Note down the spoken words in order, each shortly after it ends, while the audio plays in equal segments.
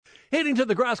Heading to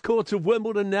the grass courts of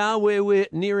Wimbledon now, where we're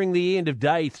nearing the end of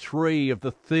day 3 of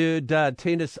the third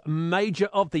tennis major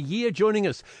of the year. Joining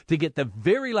us to get the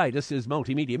very latest is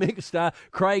multimedia megastar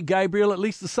Craig Gabriel. At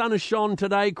least the sun has shone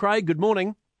today. Craig, good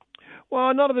morning.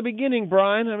 Well, not at the beginning,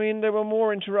 Brian. I mean, there were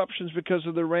more interruptions because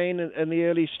of the rain and the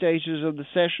early stages of the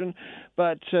session,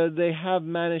 but they have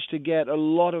managed to get a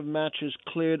lot of matches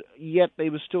cleared, yet they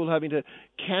were still having to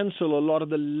cancel a lot of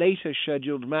the later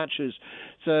scheduled matches.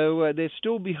 So they're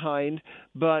still behind,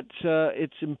 but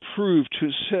it's improved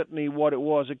to certainly what it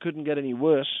was. It couldn't get any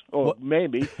worse, or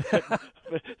maybe,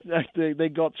 but they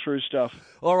got through stuff.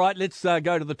 All right, let's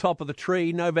go to the top of the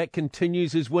tree. Novak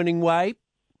continues his winning way.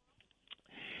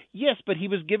 Yes, but he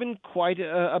was given quite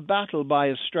a battle by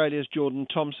Australia's Jordan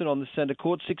Thompson on the centre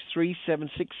court, 6-3, 7-6,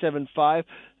 7-5. I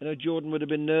know Jordan would have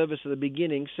been nervous at the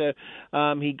beginning, so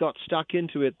he got stuck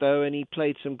into it, though, and he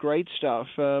played some great stuff.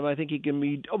 I think he can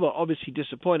be obviously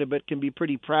disappointed, but can be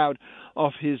pretty proud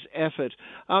of his effort.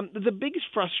 The biggest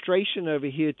frustration over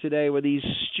here today were these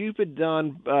stupid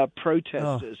darn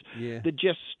protesters that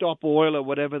just stop oil or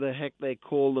whatever the heck they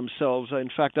call themselves. In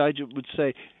fact, I would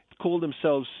say call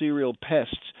themselves serial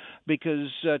pests, because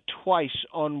twice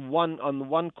on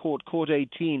one court, court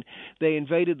 18, they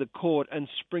invaded the court and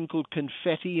sprinkled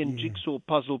confetti and jigsaw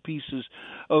puzzle pieces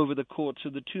over the court.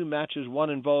 So the two matches, one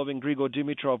involving Grigor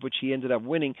Dimitrov, which he ended up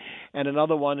winning, and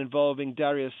another one involving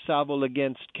Darius Saville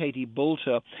against Katie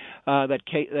Boulter,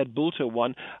 that Boulter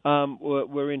won,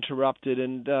 were interrupted,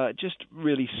 and just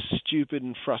really stupid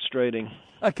and frustrating.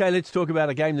 Okay, let's talk about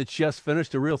a game that's just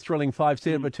finished, a real thrilling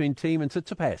 5-setter between Thiem and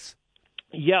Tsitsipas.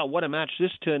 Yeah, what a match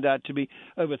this turned out to be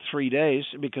over 3 days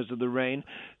because of the rain.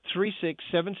 3-6,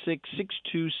 7-6,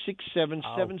 6-2, 6-7,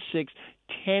 7-6,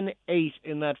 10-8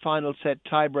 in that final set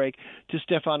tiebreak to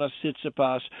Stefanos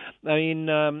Tsitsipas. I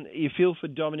mean, you feel for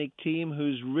Dominic Thiem,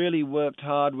 who's really worked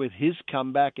hard with his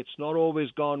comeback. It's not always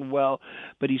gone well,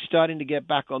 but he's starting to get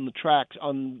back on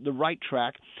the right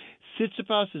track.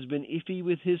 Tsitsipas has been iffy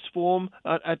with his form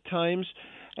at times,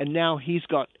 and now he's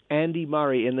got Andy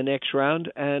Murray in the next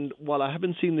round. And while I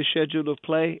haven't seen the schedule of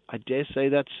play, I dare say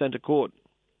that's centre court.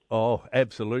 Oh,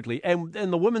 absolutely. And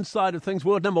the women's side of things,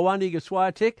 world number one, Iga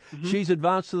Swiatek, she's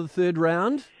advanced to the third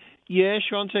round. Yeah,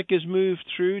 Swiatek has moved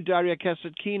through. Daria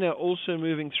Kasatkina also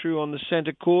moving through on the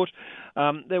centre court.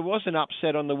 There was an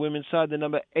upset on the women's side. The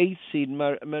number 8 seed,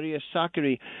 Maria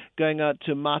Sakkari, going out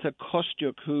to Marta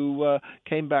Kostyuk, who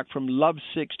came back from Love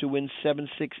 6 to win 7-6,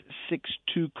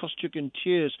 6-2. Kostyuk in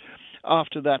tears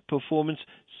after that performance.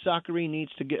 Sakkari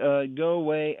needs to go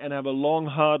away and have a long,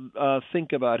 hard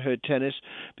think about her tennis,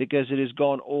 because it has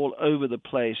gone all over the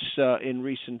place in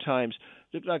recent times.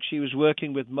 Looked like she was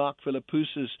working with Mark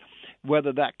Philippoussis.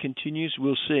 Whether that continues,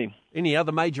 we'll see. Any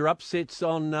other major upsets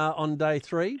on day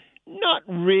 3? Not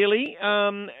really.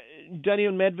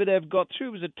 Daniil Medvedev got through.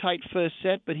 It was a tight first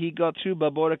set, but he got through.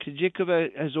 Barbora Krejcikova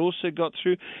has also got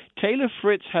through. Taylor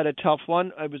Fritz had a tough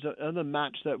one. It was another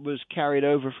match that was carried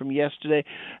over from yesterday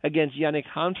against Yannick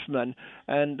Hanfmann,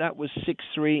 and that was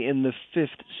 6-3 in the fifth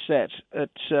set.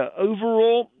 It's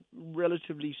overall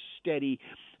relatively steady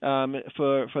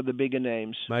for the bigger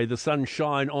names. May the sun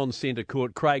shine on centre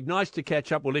court. Craig, nice to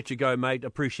catch up. We'll let you go, mate.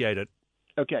 Appreciate it.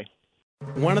 Okay.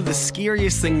 One of the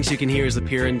scariest things you can hear as a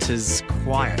parent is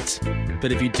quiet.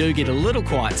 But if you do get a little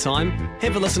quiet time,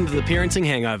 have a listen to The Parenting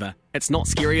Hangover. It's not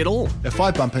scary at all. If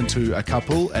I bump into a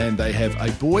couple and they have a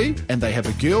boy and they have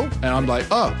a girl, and I'm like,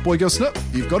 oh, boy, girl, snip.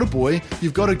 You've got a boy,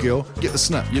 you've got a girl, get the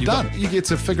snip. You're done. You get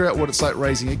to figure out what it's like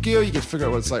raising a girl, you get to figure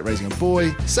out what it's like raising a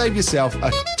boy, save yourself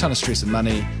a ton of stress and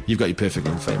money. You've got your perfect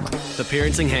little family. The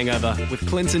Parenting Hangover with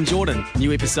Clinton Jordan.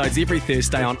 New episodes every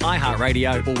Thursday on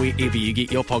iHeartRadio or wherever you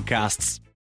get your podcasts.